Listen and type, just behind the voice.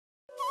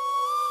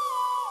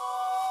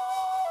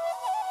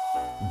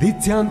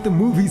दिक्षान्त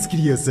movies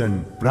creation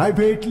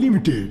private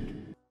limited.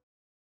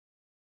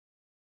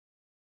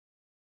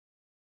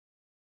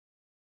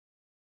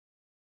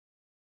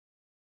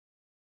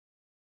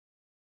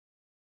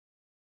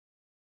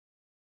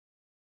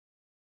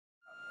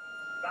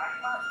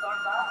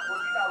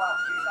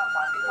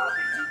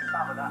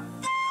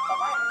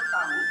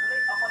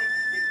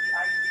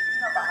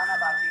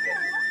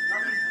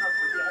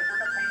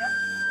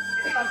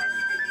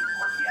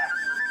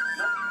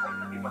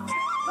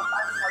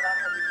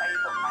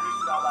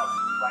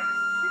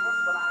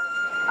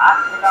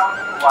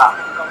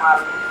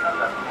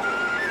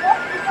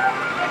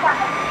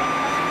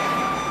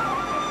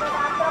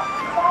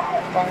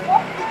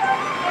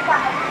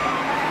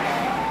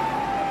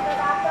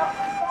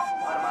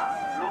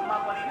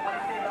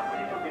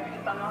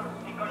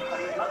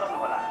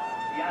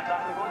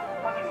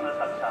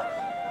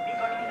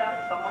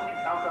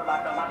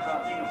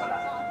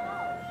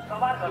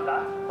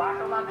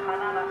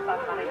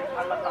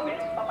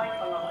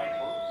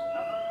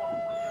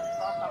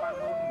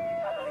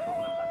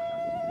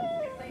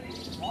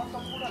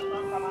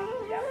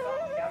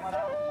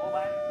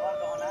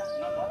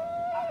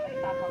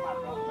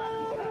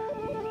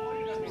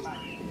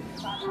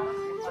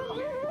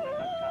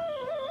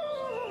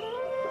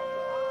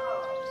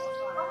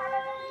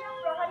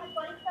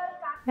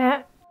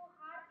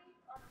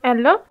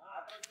 Hello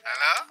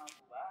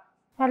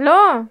hello hello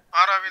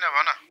Ravina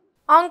भन।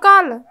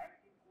 Uncle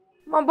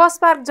म bus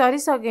park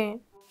झरिसकेँ। ए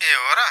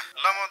हो र, ल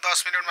म 10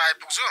 मिनेटमा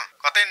आइपुग्छु।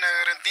 कतै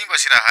नगएर त्यहीँ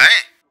बसिरह है।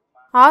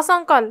 हस्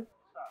अंकल। ल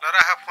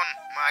राख फोन, म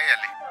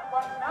आइहालेँ।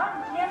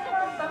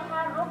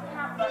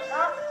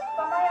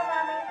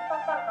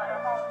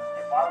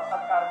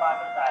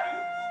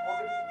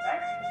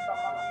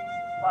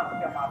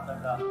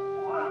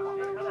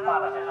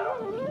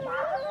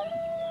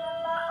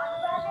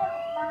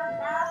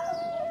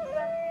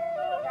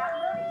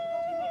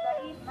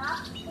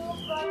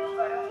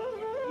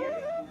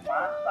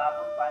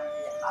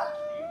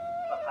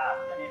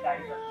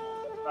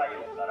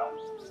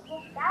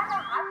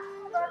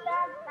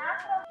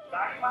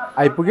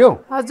 आइपुग्यौ?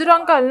 हजुर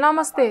अंकल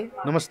नमस्ते।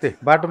 नमस्ते।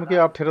 बाटोमा केही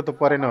अप्ठ्यारो त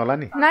परेन होला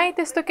नि? नाइ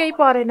त्यस्तो केही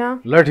परेन।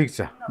 ल ठिक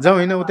छ, जाउँ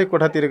हैन उतै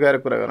कोठातिर गएर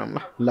कुरा गरौँ ल।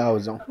 ल आऊ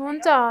जाउँ।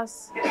 हुन्छ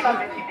हस्।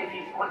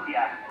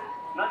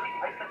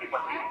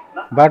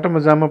 बाटोमा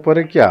जाम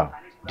परे क्या हो?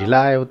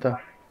 ढिला आयो त?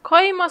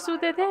 खै म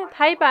सुते थिएँ,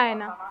 थाहै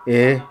पाएन।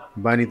 ए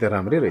बानी त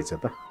राम्रै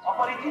रहेछ त।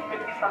 अपरिचित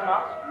व्यक्तिसँग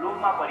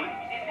लोभमा परी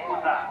विदेशी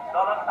मुद्रा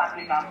डलर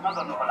साथले काम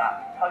नगर्नुहोला,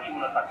 ठगी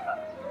हुन सक्छ।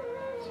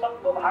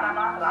 सस्तो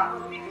भाडामा राम्रो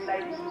चिज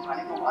मिलाइदिनु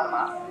भनेको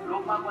घरमा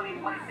लोभमा परी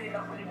परिचय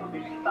नखोजेको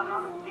व्यक्तिसँग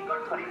टिकट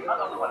खरिद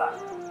नगर्नुहोला,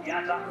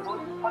 यहाँ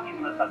जानुहोस् ठगी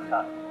हुन सक्छ।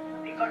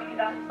 टिकट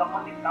लिँदा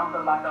सम्बन्धित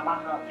काउन्टरबाट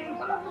मात्र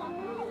लिनुहोला।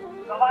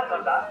 सवार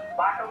गर्दा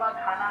बाटोमा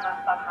खाना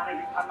नास्ता खाने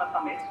स्थानमा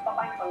समेत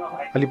तपाईसँग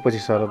भएको अलि पछि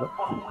सर त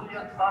बहुमूल्य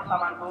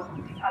सरसामानको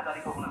इच्छा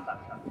गरेको हुन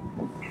सक्छ।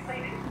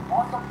 त्यसैले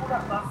महत्त्वपूर्ण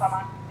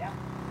सरसामान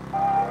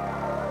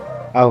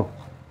आऊ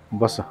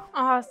बस।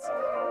 हस्।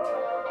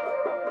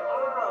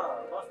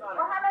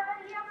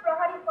 महानगरीय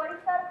प्रहरी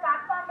परिसर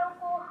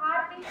काठमाडौँको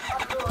हार्दिक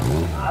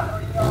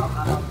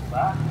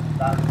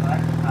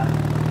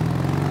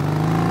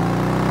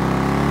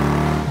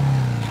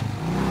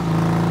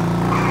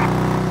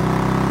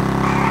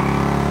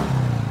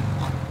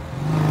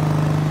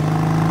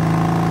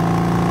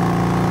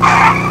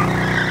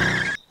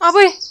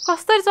अबै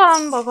कसरी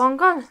चलाउनु भएको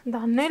अंकल?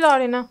 धन्नै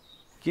लडेन।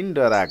 किन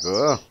डराएको?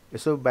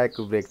 यसो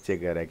बाइकको ब्रेक चेक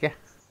गरे क्या?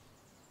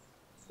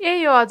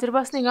 यही हो हजुर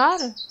बस्ने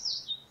घर?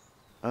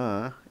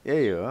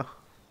 यही हो।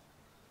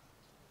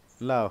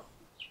 ल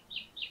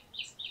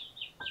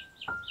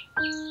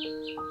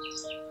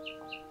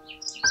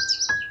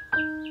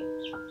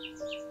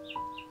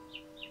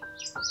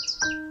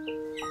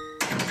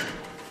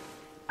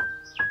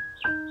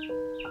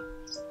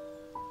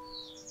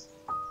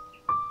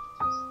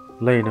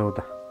लैन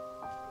उता।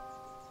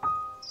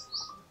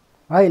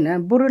 होइन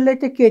बुढोले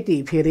त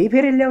केटी फेरि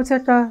ल्याउँछ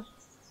त।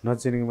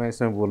 नचिनेको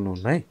मान्छेसँग बोल्नु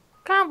हुन्न है।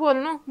 कहाँ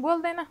बोल्नु?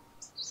 बोल्दैन।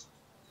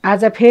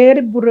 आज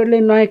फेरि बुढोले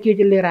नयाँ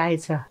केटी लिएर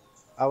आएछ।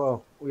 अब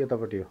ऊ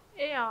यतापट्टि हो।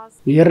 ए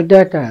हस्।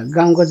 हेर्दा त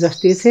गाउँको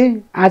जस्तै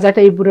छ। आज त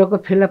यी बुढोको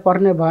फेला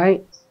पर्ने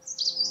भए।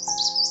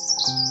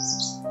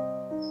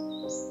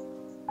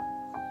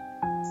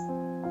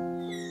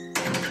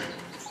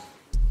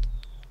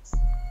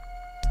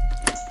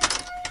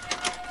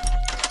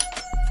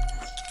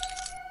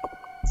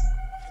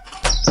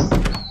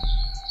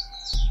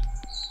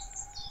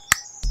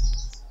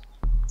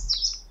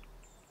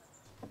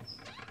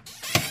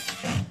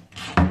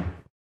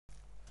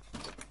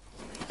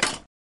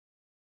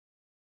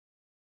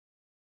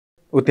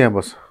 ऊ त्यहाँ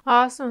बस।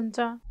 हस् हुन्छ।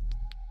 अनि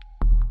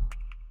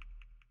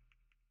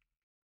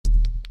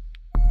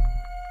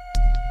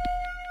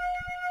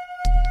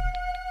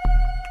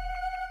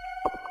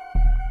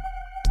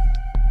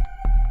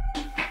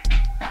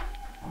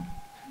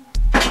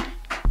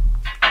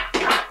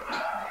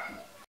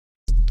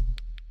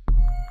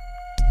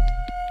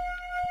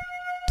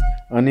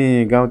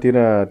गाउँतिर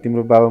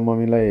तिम्रो बाबा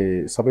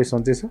मम्मीलाई सबै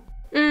सन्चै छ?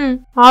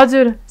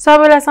 हजुर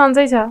सबैलाई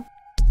सन्चै छ।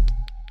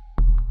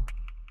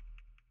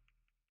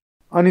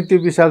 अनि त्यो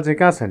विशाल चाहिँ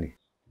कहाँ छ नि?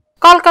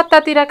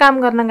 कलकत्तातिर काम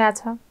गर्न गएको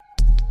छ।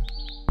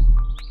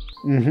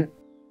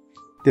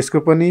 त्यसको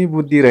पनि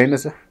बुद्धि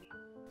रहेनछ।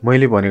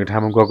 मैले भनेको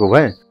ठाउँमा गएको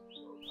भए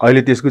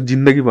अहिले त्यसको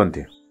जिन्दगी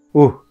बन्थ्यो।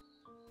 ओह,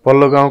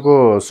 पल्लो गाउँको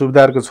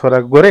सुबदारको छोरा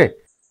गोरे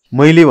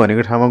मैले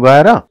भनेको ठाउँमा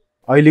गएर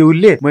अहिले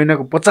उसले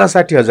महिनाको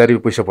 50-60 हजार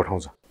रुपियाँ पैसा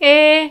पठाउँछ।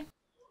 ए,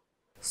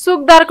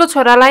 सुकदारको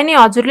छोरालाई नि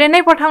हजुरले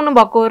नै पठाउनु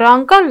भएको हो र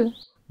अङ्कल?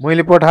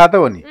 मैले पठाए त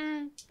हो नि।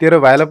 तेरो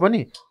भाइलाई पनि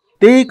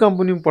त्यही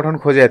कम्पनीमा पठाउनु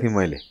खोजेको थिएँ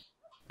मैले।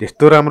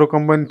 त्यस्तो राम्रो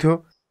कम्पनी थियो।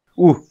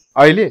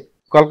 अहिले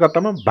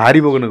कलकत्तामा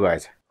भारी बोक्नु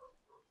गएछ।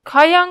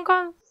 खै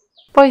अङ्कल,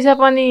 पैसा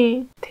पनि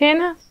थिएन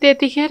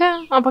त्यतिखेर,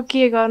 अब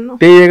के गर्नु?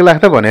 त्यही 1 लाख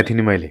त भनेको थिएँ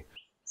नि मैले,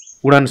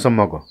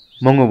 उडानसम्मको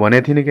महँगो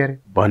भनेको थिएँ नि। के अरे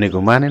भनेको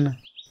मानेन।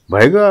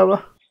 भइगयो। अब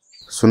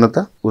सुन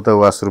त, उता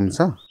वासरुम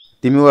छ,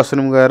 तिमी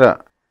वासरुम गएर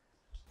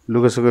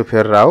लुगासुगा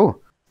फेरेर आऊ,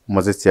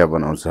 म चाहिँ चिया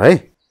बनाउँछु है।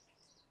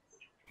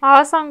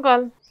 हस्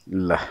अङ्कल।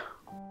 ल।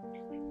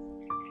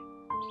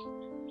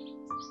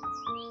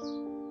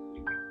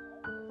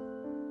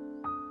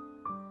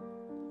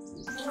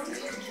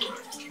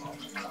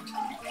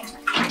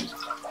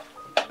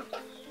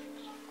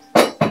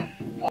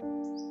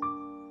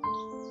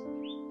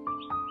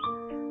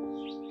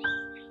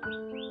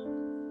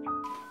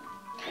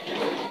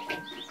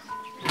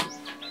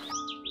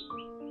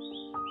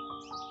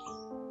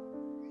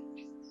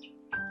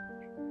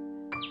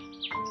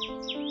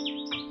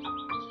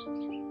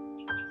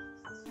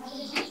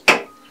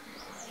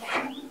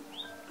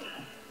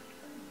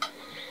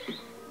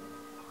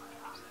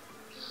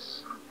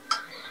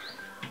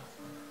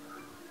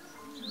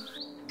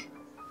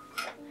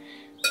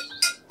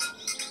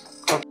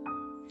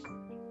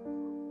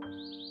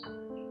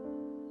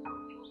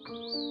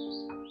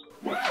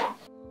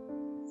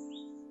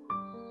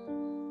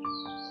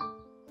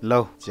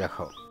 लौ चिया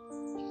खाऊ।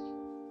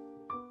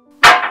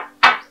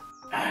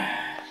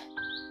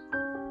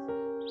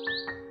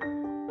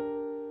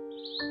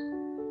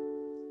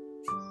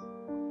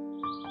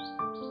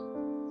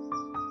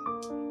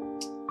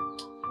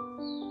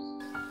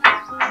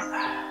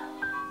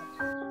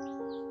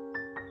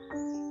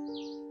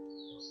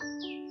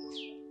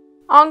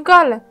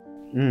 अङ्कल,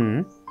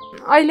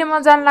 अहिले म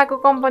जान लागेको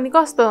कम्पनी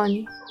कस्तो हो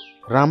नि?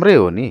 राम्रै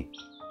हो नि।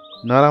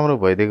 नराम्रो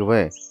भइदिएको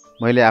भए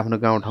मैले आफ्नो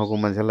गाउँठाउँको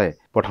मान्छेलाई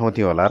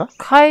पठाउँथेँ होला र।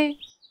 खै,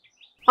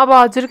 अब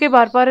हजुरकै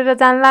भर परेर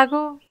जान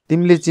लाग्यो।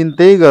 तिमीले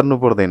चिन्तै गर्नु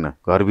पर्दैन।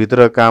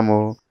 घरभित्र काम हो,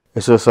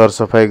 यसो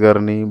सरसफाइ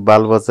गर्ने,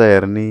 बालबच्चा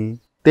हेर्ने,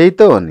 त्यही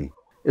त हो नि।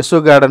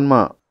 यसो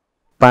गार्डनमा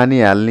पानी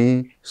हाल्ने,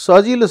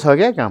 सजिलो छ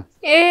क्या काम।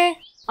 ए,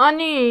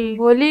 अनि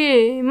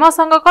भोलि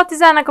मसँग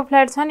कतिजनाको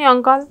फ्ल्याट छ नि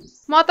अङ्कल?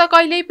 म त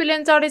कहिल्यै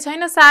प्लेन चढे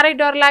छैन, साह्रै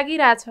डर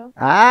लागिरहेछ।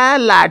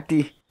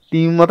 लाटी,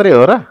 तिमी मात्रै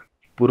हो र?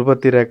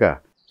 पूर्वतिरका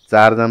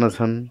 4 जना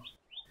छन्,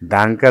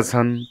 दाङका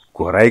छन्,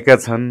 घोराइका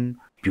छन्,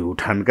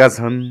 प्युठानका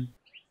छन्,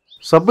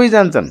 सबै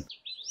जान्छन्।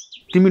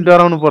 तिमी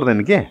डराउनु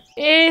पर्दैन के?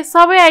 ए,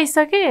 सबै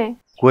आइसके?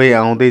 कोही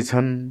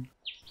आउँदैछन्,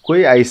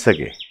 कोही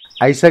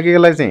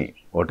आइसकेकोलाई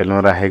चाहिँ होटलमा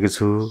राखेको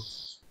छु।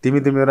 तिमी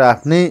त मेरो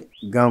आफ्नै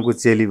गाउँको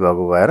चेली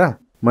भएको भएर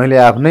मैले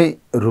आफ्नै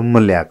रुममा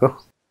ल्याएको।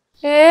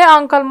 ए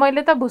अङ्कल,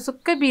 मैले त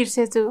भुसुक्कै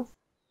बिर्सेछु।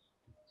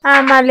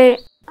 आमाले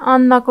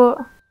अन्नको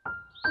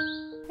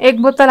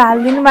 1 बोतल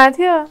हालिदिनु भएको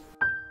थियो।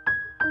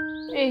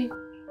 ए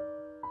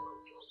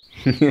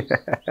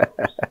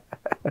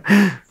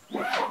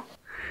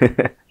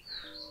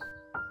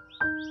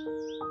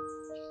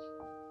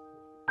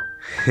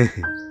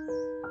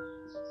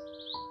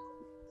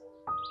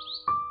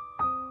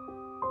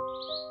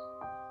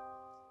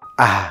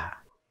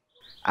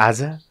आज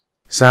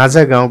साँझ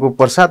गाउँको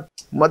प्रसाद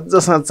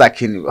मजासँग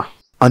चाखिने भयो।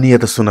 अनि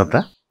यता सुन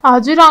त।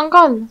 हजुर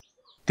अङ्कल।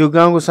 त्यो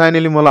गाउँको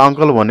साइनेले मलाई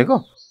अङ्कल भनेको,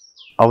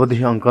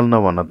 अबदेखि अङ्कल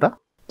नभन त।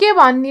 के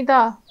भन्नी त?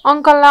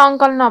 अङ्कललाई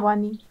अङ्कल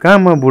नभनी। कहाँ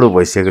म बुढो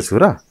भइसकेको छु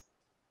र?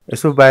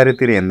 यसो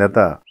बाहिरतिर हिँड्दा त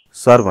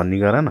सर भन्ने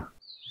गर न।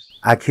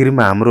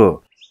 आखिरमा हाम्रो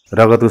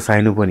रगतको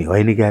साइनो पनि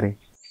होइन क्यारे।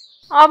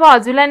 अब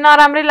हजुरलाई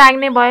नराम्रै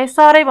लाग्ने भए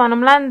सरै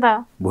भनौँला नि त।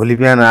 भोलि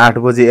बिहान 8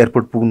 बजे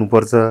एयरपोर्ट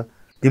पुग्नुपर्छ।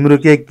 तिम्रो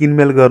के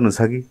किनमेल गर्नु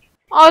छ कि?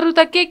 अरू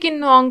त के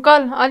किन्नु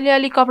अङ्कल,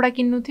 अलिअलि कपडा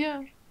किन्नु थियो।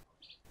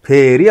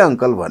 फेरि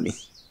अङ्कल भनी।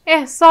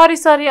 ए सरी।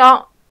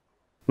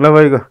 ल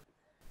भइगयो,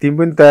 तिमी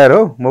पनि तयार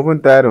हो, म पनि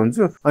तयार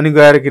हुन्छु, अनि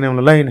गएर किनौँ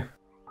ल। हैन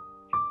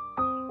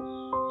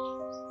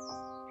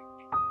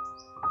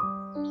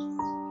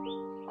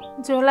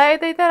झोला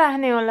यतै त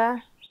राख्ने होला।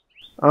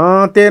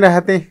 त्यही राख,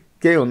 त्यही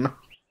केही हुन्न।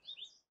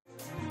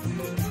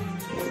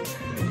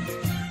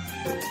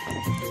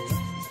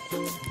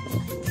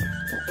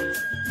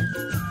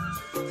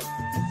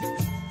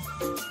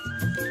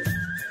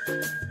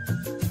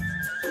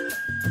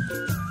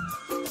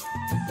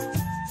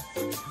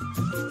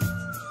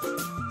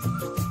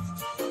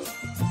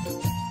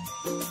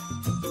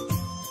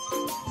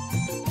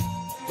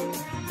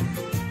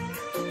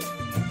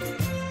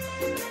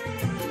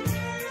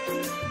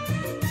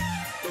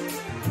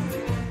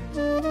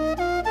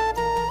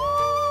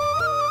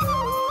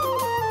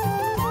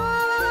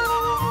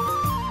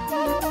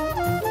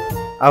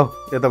 आऊ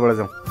यताबाट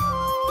जाउँ।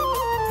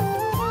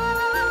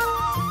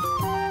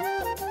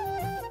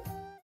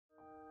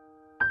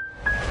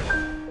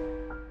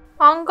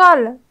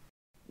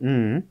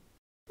 अङ्कल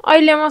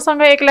अहिले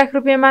मसँग 1 लाख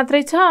रुपियाँ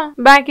मात्रै छ,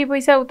 बाँकी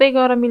पैसा उतै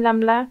गएर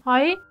मिलाम्ला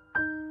है।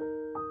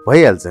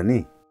 भइहाल्छ नि,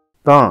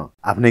 त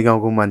आफ्नै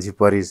गाउँको मान्छे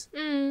परिस्,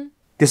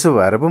 त्यसो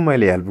भएर पो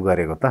मैले हेल्प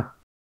गरेको त।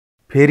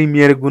 फेरि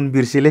मेरो गुण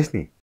बिर्सिलेस्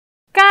नि।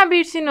 कहाँ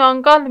बिर्सिनु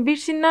अङ्कल,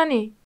 बिर्सिन्न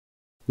नि।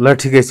 ल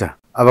ठिकै छ,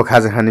 अब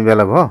खाजा खाने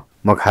बेला भयो,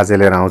 म खाजा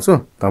लिएर आउँछु,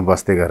 त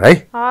बस्दै गर है।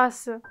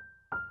 हस्।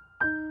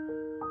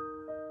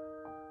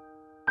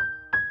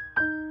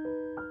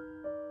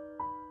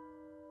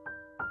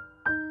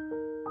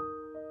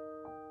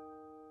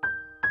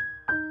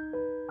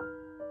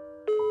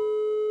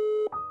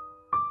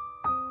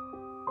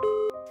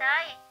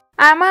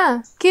 आमा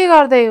के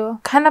गर्दै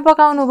हो, खाना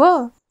पकाउनु भयो?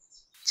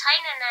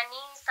 छैन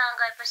नानी, त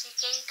गएपछि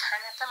केही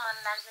खाना त मन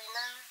लाग्दैन।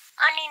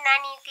 अनि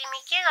नानी तिमी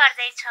के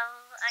गर्दैछौ?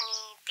 अनि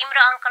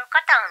तिम्रो अङ्कल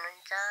कता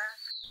हुनुहुन्छ?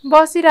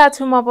 बसिरहेको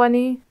छु म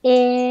पनि। ए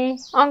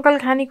अङ्कल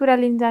खानेकुरा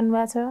लिन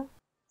जानुभएको छ।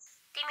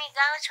 तिमी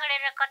गाउँ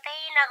छोडेर कतै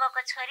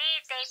नगएको छोरी,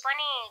 त्यही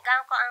पनि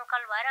गाउँको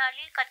अङ्कल भएर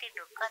अलिकति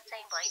ढुक्क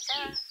चाहिँ भइछ।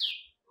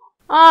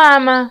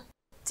 आमा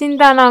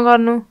चिन्ता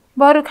नगर्नु,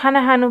 बरु खाना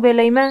खानु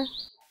बेलैमा।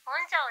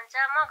 हुन्छ हुन्छ,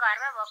 म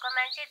घरमा भएको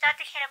मान्छे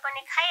जतिखेर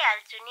पनि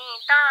खाइहाल्छु नि।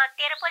 त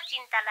तेरो पो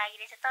चिन्ता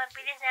लागिरहेछ, त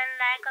विदेश जानु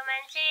लागेको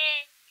मान्छे।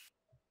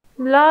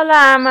 ल ल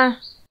आमा,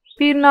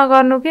 पिर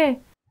नगर्नु के,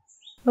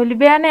 भोलि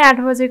बिहानै 8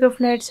 बजेको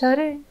फ्लाइट छ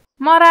अरे।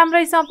 म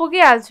राम्रैसँग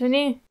पुगिहाल्छु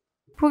नि,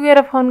 पुगेर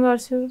फोन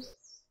गर्छु।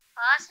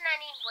 हस्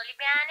नानी, भोलि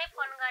बिहानै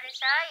फोन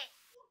गरेछ है।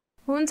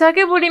 हुन्छ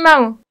के बुढी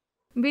माउ,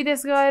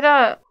 विदेश गएर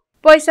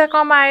पैसा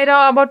कमाएर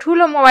अब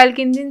ठुलो मोबाइल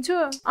किनिदिन्छु,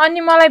 अनि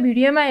मलाई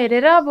भिडियोमा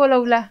हेरेर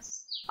बोलाउला।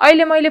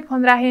 अहिले मैले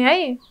फोन राखेँ है।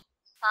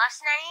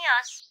 हस् नानी,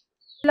 हस्।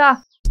 ल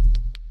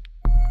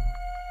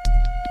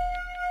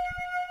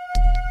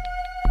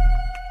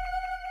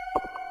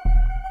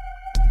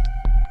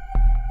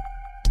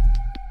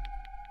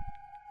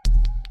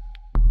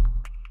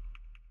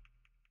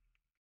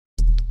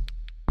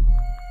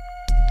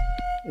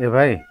ए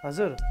भाइ।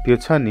 हजुर। त्यो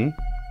छ नि,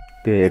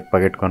 त्यो 1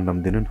 प्याकेट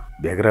कन्डम दिनु न,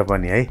 भेग्रा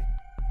पनि है।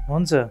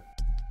 हुन्छ,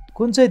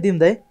 कुन चाहिँ दिउँ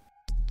दाइ?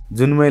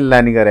 जुन मैले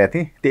लानी गरेको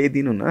थिएँ त्यही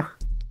दिनु न।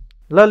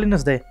 ल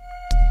लिनुहोस् दाइ।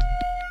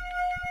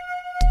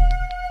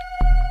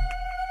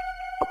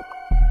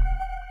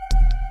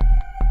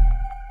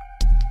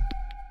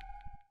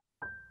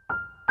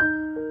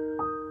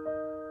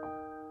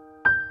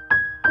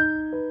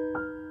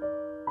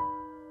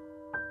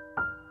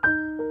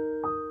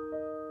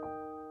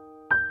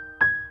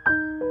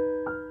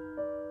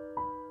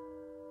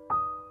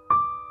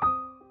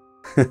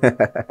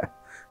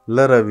 ल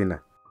रविना,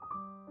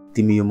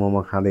 तिमी यो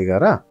मोमो खाँदै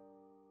गर,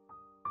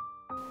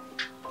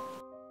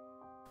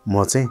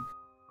 म चाहिँ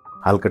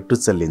हल्का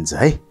टुच्चा लिन्छु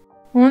है।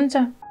 हुन्छ।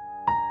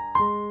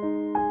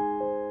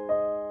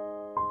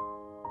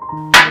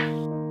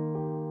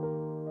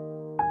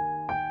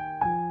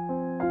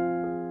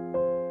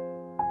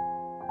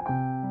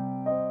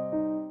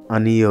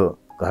 अनि यो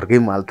घरकै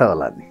माल त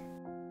होला नि?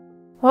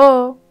 हो,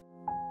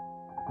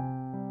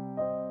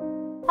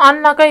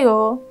 अन्नकै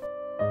हो।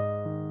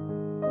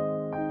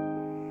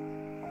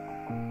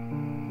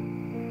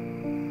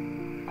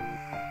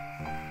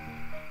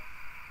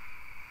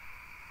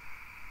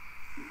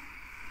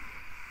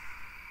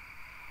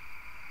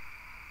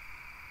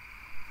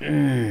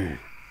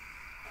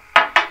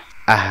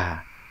 आहा,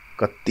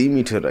 कति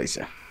मिठो रहेछ।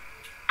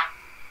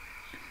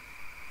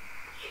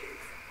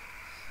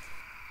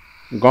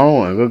 गाउँ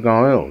भनेको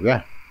गाउँै हो क्या।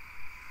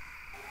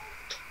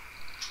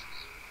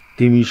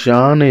 तिमी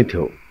सानै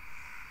थियौ,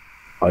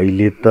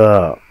 अहिले त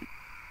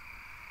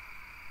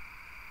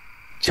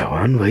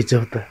जवान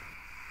भइजाऊ त।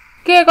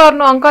 के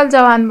गर्नु अङ्कल,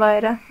 जवान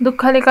भएर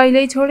दुःखले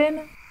कहिल्यै छोडेन।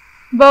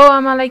 बाउ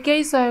आमालाई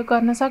केही सहयोग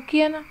गर्न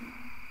सकिएन।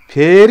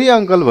 फेरि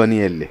अङ्कल भनी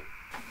यसले।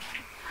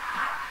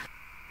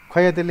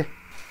 खै त्यसले।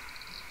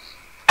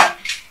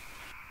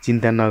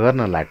 चिन्ता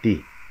नगर्न लाटी,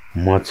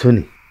 म छु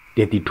नि।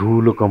 त्यति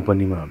ठुलो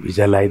कम्पनीमा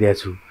भिजा लगाइदिएको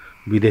छु,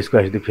 विदेश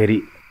गएपछि फेरि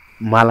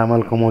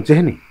मालामाल कमाउँछ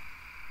नि।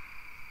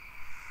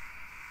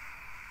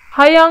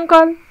 है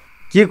अङ्कल।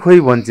 के खोइ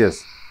भन्छेस्,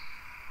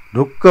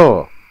 ढुक्क हो,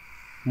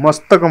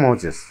 मस्त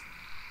कमाउँछेस्।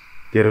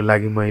 तेरो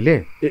लागि मैले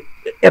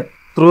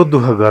यत्रो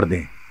दुःख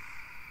गर्देँ,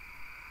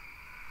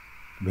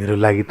 मेरो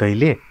लागि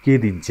तैँले के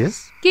दिन्छेस्?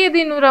 के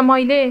दिनु र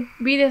मैले?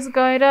 विदेश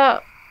गएर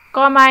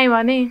कमाएँ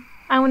भने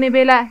आउने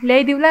बेला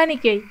ल्याइदिउला नि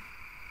केही।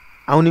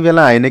 आउने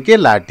बेला होइन के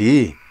लाटी,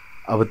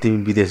 अब तिमी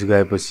विदेश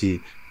गएपछि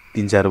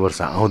 3-4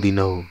 वर्ष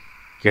आउँदिनौ,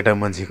 केटा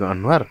मान्छेको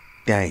अनुहार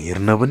त्यहाँ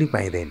हेर्न पनि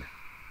पाइँदैन।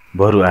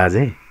 बरु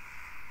आजै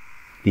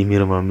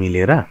तिमीहरूमा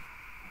मिलेर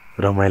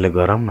रमाइलो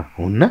गरौँ न,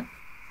 हुन्न?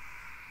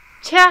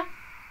 छ्या,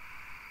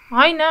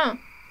 होइन,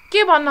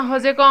 के भन्न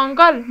खोजेको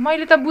अङ्कल,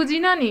 मैले त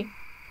बुझिनँ नि।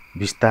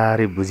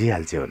 बिस्तारै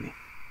बुझिहाल्छौ नि।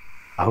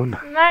 आऊ न,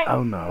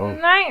 आऊ न, आऊ।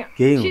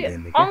 केही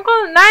हुँदैन के अङ्कल,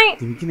 नाइ।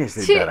 तिमी किन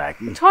यसरी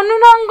डराकी? छोड्नु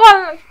न अङ्कल,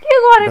 के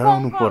गरेको?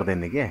 डराउनु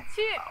पर्दैन के,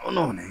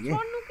 आउनु भने के।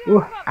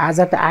 ओह, आज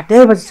त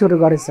 8 बजी सुरु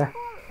गरेछ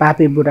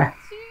पापी बुढा।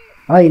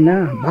 होइन,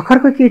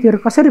 भर्खरको केटीहरू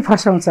कसरी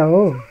फसाउँछ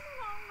हो।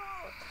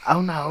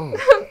 आऊ न, आऊ।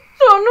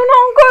 छोड्नु न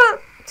अङ्कल।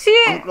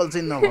 अङ्कल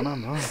चाहिँ नभन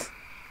न,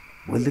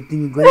 भोलि त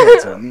तिमी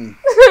गइहाल्छौ नि।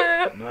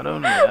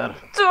 नराउनु यार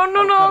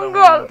छोड्नु न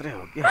अङ्कल मात्रै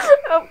हो के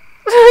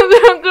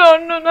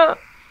छोड्नु न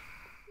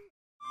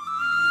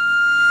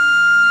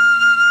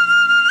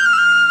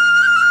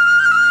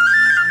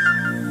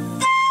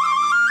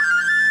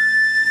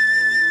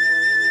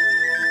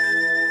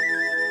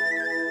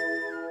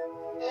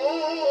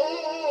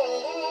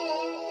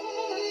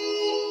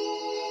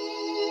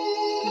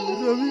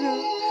रबिना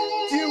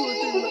के हो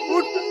तिमीलाई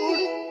उठ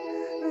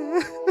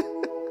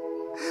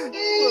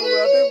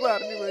बर्बादै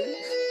पार्ने भाइ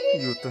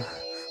यो त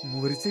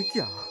मोरी चाहिँ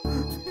क्या हो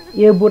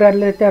यो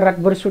बुढाले त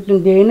रातभर सुत्नु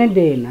दिएन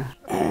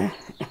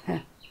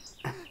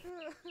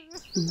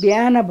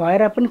बिहान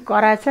भएर पनि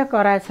कराछ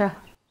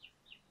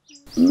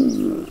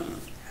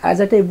आज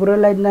चाहिँ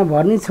बुढोलाई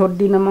नभर्नी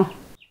छोड्दिनँ म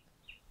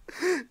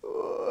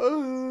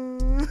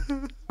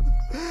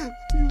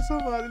यो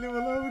समाजले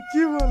मलाई अब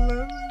के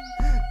भन्ला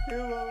हे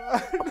बाबा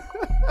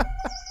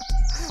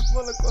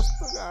मलाई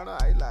कस्तो गाडो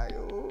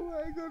आइलाग्यो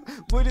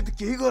मैले त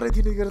केही गरेको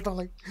थिइनँ के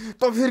तँलाई त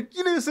फेरि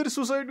किन यसरी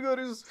सुसाइड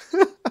गरिस्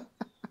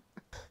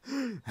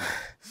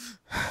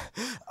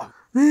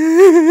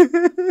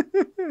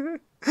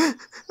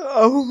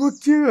अब म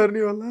के गर्ने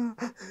होला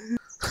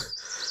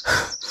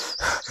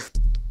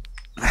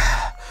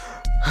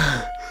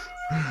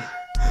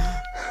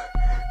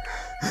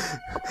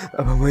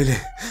अब मैले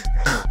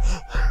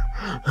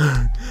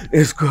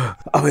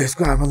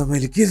यसको आमालाई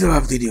मैले के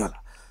जवाब दिने होला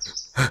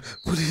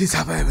पुलिसले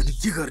छापायो भने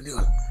के गर्ने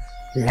होला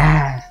ला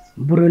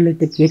बुढोले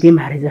त केटी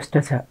मारे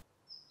जस्तो छ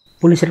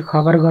पुलिसले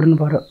खबर गर्नु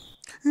पर्यो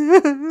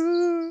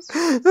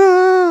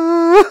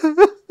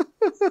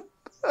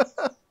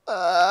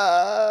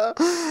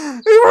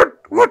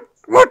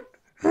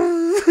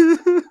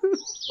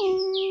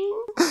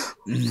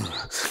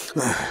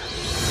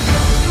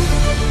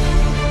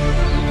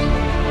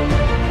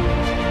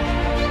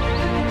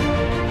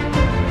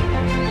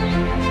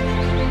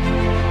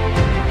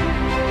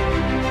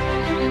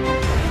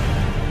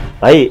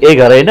भाइ यही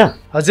घर होइन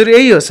हजुर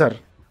यही हो सर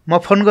म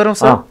फोन गरौँ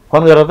सर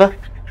फोन गर त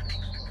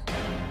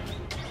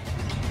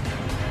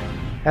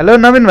हेलो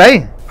नवीन भाइ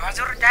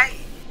हजुर दाइ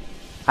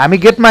हामी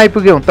गेटमा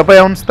आइपुग्यौँ तपाईँ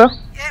आउनुहोस् त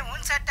ए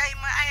हुन्छ दाइ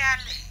म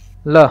आइहालेँ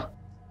ल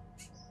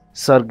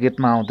सर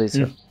गेटमा आउँदैछ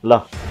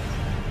ल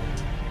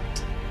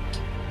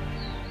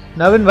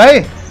नवीन भाइ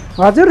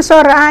हजुर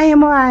सर आएँ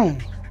म आएँ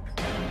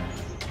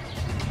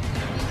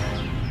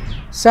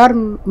सर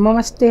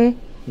नमस्ते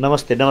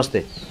नमस्ते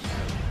नमस्ते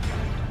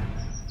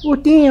ऊ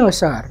त्यही हो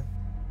सर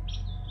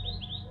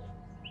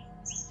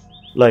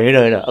ल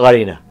हिँड अगाडि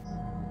हिँड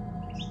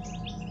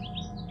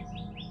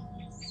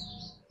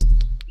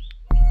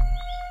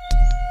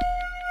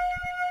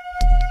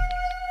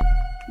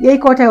यही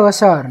कोठा हो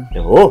सर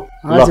हो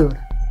हजुर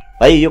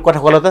भाइ यो कोठा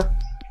खोला त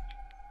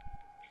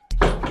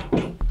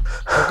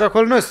ढोका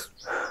खोल्नुहोस्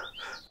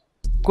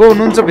को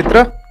हुनुहुन्छ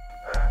भित्र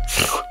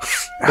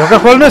ढोका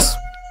खोल्नुहोस्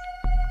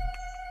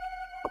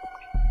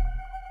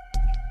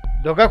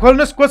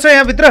को छ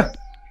यहाँ भित्र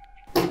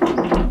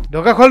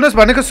ढोका खोल्नुहोस्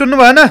भनेको सुन्नु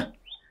भएन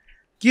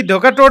कि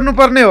ढोका तोड्नु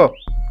पर्ने हो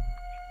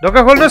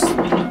ढोका खोल्नुहोस्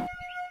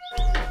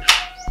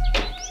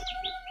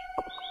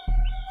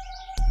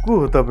को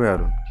हो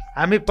तपाईँहरू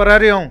हामी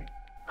परारी हौँ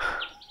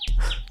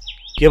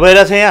के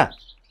भइरहेछ यहाँ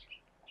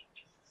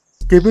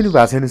केही पनि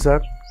भएको छैन सर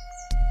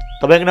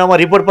तपाईँको नाउँमा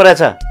रिपोर्ट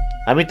परेछ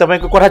हामी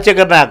तपाईँको कोठा चेक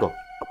गर्न आएको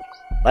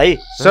भाइ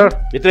सर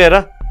भित्र हेर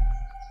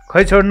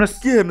खै छोड्नुहोस्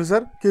के हेर्नु सर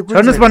केही पनि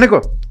छोड्नुहोस् छैन। भनेको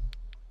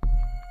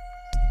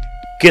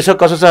के छ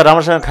कसो छ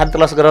राम्रोसँग खान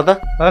तलास गर त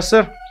हस्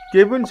सर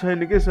केही पनि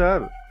छैन के सर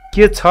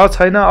के छ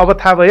छैन अब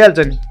थाहा भइहाल्छ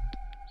नि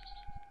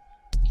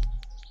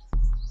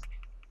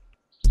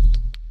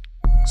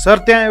सर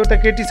त्यहाँ एउटा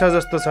केटी छ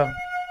जस्तो छ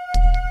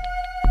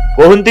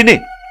को हुन् तिनी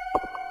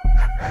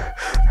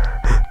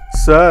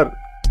सर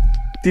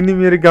तिनी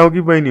मेरो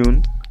गाउँकी बहिनी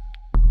हुन्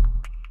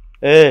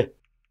ए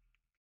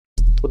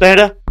उता हिँड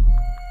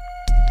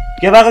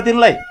के भएको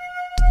तिमीलाई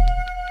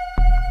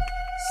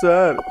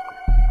सर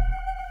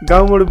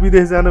गाउँबाट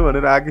विदेश जानु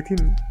भनेर आएकी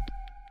थिइन्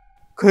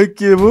खै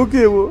के भो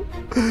के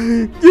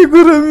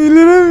कुरा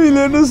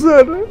मिलेन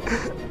सर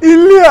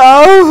यिनले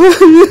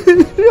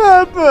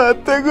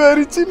आत्महत्या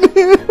गरिछिन्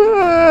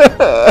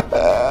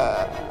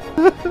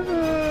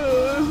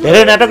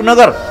धेरै नाटक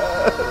नगर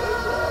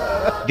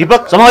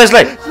दीपक समाउ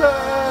यसलाई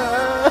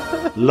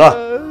ल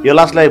यो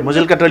लासलाई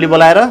मुजेलका टोली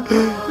बोलाएर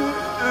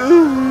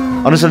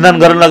अनुसन्धान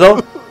गर्न लगाऊ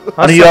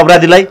अनि यो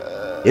अपराधीलाई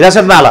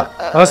हिरासतमा हाल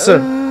हस् सर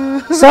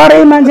सर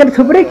यही मान्छेले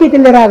थुप्रै केटी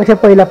लिएर आएको थियो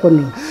पहिला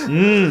पनि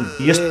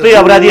यस्तै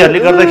अपराधीहरूले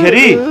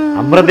गर्दाखेरि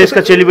हाम्रो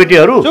देशका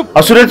चेलीबेटीहरू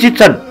असुरक्षित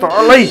छन्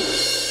तलै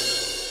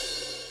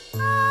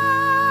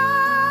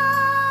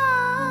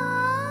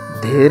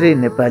धेरै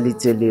नेपाली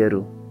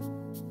चेलीहरू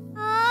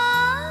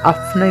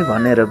आफ्नै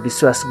भनेर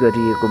विश्वास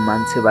गरिएको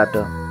मान्छेबाट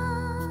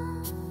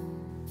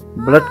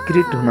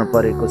ब्लडकृत हुन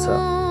परेको छ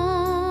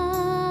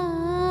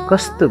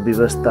कस्तो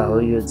व्यवस्था हो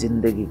यो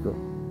जिन्दगीको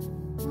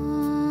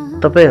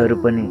तपाईहरू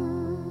पनि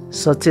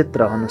सचेत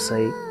रहनुहोस्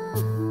है